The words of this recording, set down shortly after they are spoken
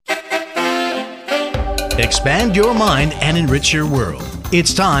Expand your mind and enrich your world.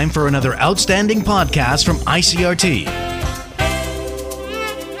 It's time for another outstanding podcast from ICRT.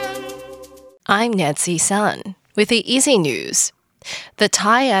 I'm Nancy Sun with the Easy News. The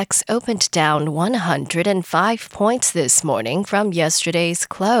TAIEX opened down 105 points this morning from yesterday's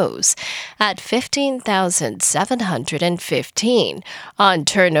close at 15,715 on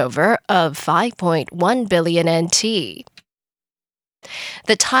turnover of 5.1 billion NT.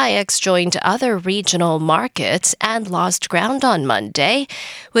 The TAIEX joined other regional markets and lost ground on Monday,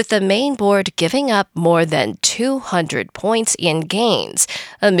 with the main board giving up more than 200 points in gains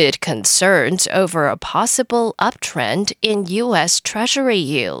amid concerns over a possible uptrend in U.S. Treasury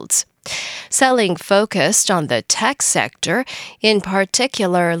yields. Selling focused on the tech sector, in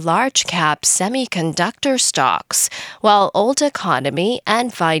particular large-cap semiconductor stocks, while old economy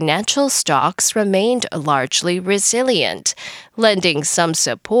and financial stocks remained largely resilient, lending some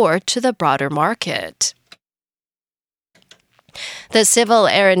support to the broader market. The Civil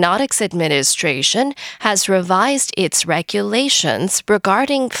Aeronautics Administration has revised its regulations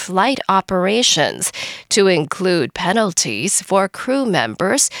regarding flight operations to include penalties for crew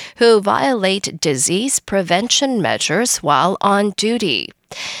members who violate disease prevention measures while on duty.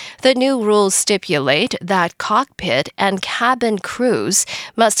 The new rules stipulate that cockpit and cabin crews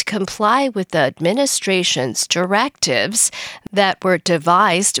must comply with the administration's directives that were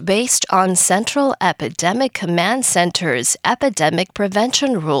devised based on Central Epidemic Command Center's epidemic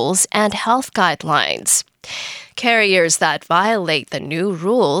prevention rules and health guidelines. Carriers that violate the new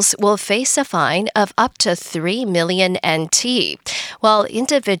rules will face a fine of up to 3 million NT, while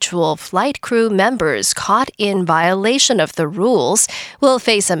individual flight crew members caught in violation of the rules will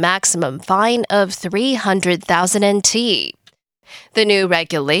face a maximum fine of 300,000 NT. The new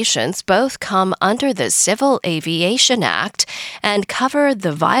regulations both come under the Civil Aviation Act and cover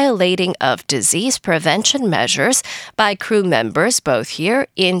the violating of disease prevention measures by crew members both here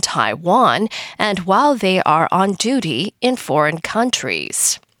in Taiwan and while they are on duty in foreign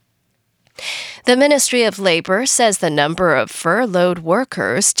countries. The Ministry of Labor says the number of furloughed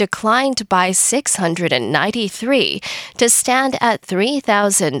workers declined by 693 to stand at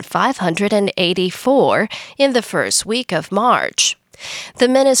 3,584 in the first week of March. The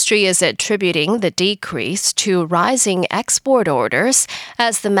ministry is attributing the decrease to rising export orders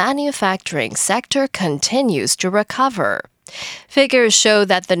as the manufacturing sector continues to recover. Figures show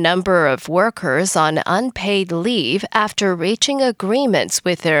that the number of workers on unpaid leave after reaching agreements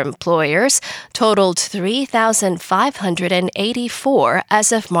with their employers totaled 3,584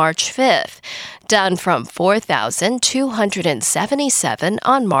 as of March 5th, down from 4,277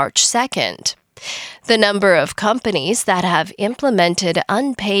 on March 2nd. The number of companies that have implemented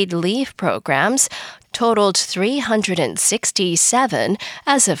unpaid leave programs totaled 367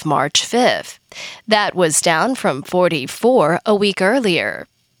 as of March 5th. That was down from 44 a week earlier.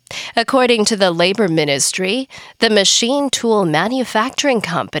 According to the Labor Ministry, the machine tool manufacturing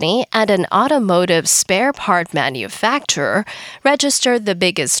company and an automotive spare part manufacturer registered the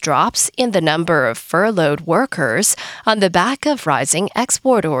biggest drops in the number of furloughed workers on the back of rising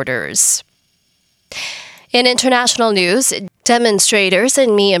export orders. In international news, demonstrators in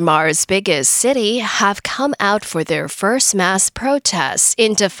Myanmar's biggest city have come out for their first mass protests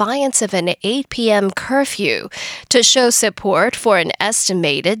in defiance of an 8 p.m. curfew to show support for an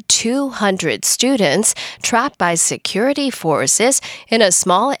estimated 200 students trapped by security forces in a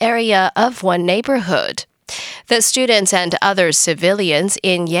small area of one neighborhood. The students and other civilians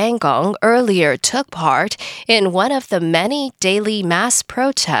in Yangon earlier took part in one of the many daily mass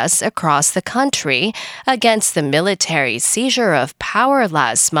protests across the country against the military seizure of power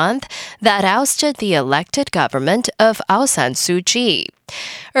last month that ousted the elected government of Aung San Suu Kyi.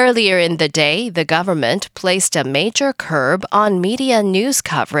 Earlier in the day, the government placed a major curb on media news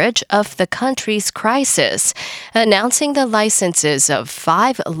coverage of the country's crisis, announcing the licenses of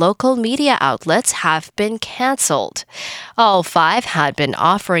 5 local media outlets have been cancelled. All 5 had been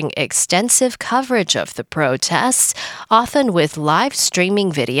offering extensive coverage of the protests, often with live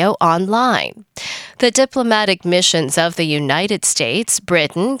streaming video online. The diplomatic missions of the United States,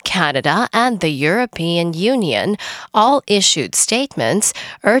 Britain, Canada, and the European Union all issued statements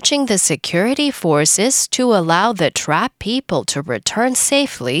urging the security forces to allow the trapped people to return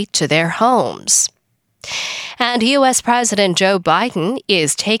safely to their homes. And U.S. President Joe Biden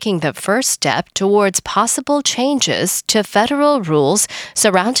is taking the first step towards possible changes to federal rules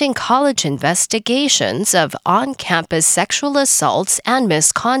surrounding college investigations of on-campus sexual assaults and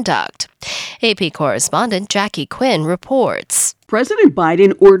misconduct. AP correspondent Jackie Quinn reports. President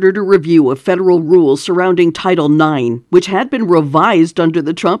Biden ordered a review of federal rules surrounding Title IX, which had been revised under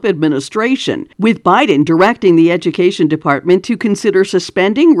the Trump administration, with Biden directing the Education Department to consider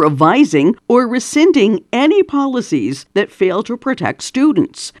suspending, revising, or rescinding any policies that fail to protect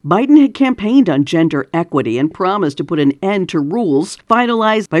students. Biden had campaigned on gender equity and promised to put an end to rules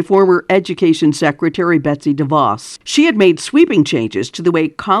finalized by former Education Secretary Betsy DeVos. She had made sweeping changes to the way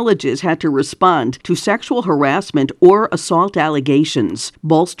colleges had to respond to sexual harassment or assault allegations,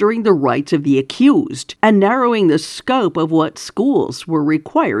 bolstering the rights of the accused and narrowing the scope of what schools were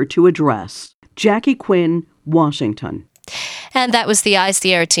required to address. Jackie Quinn, Washington. And that was the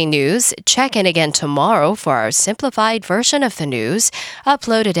ICRT News. Check in again tomorrow for our simplified version of the news,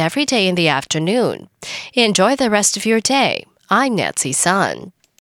 uploaded every day in the afternoon. Enjoy the rest of your day. I'm Nancy Sun.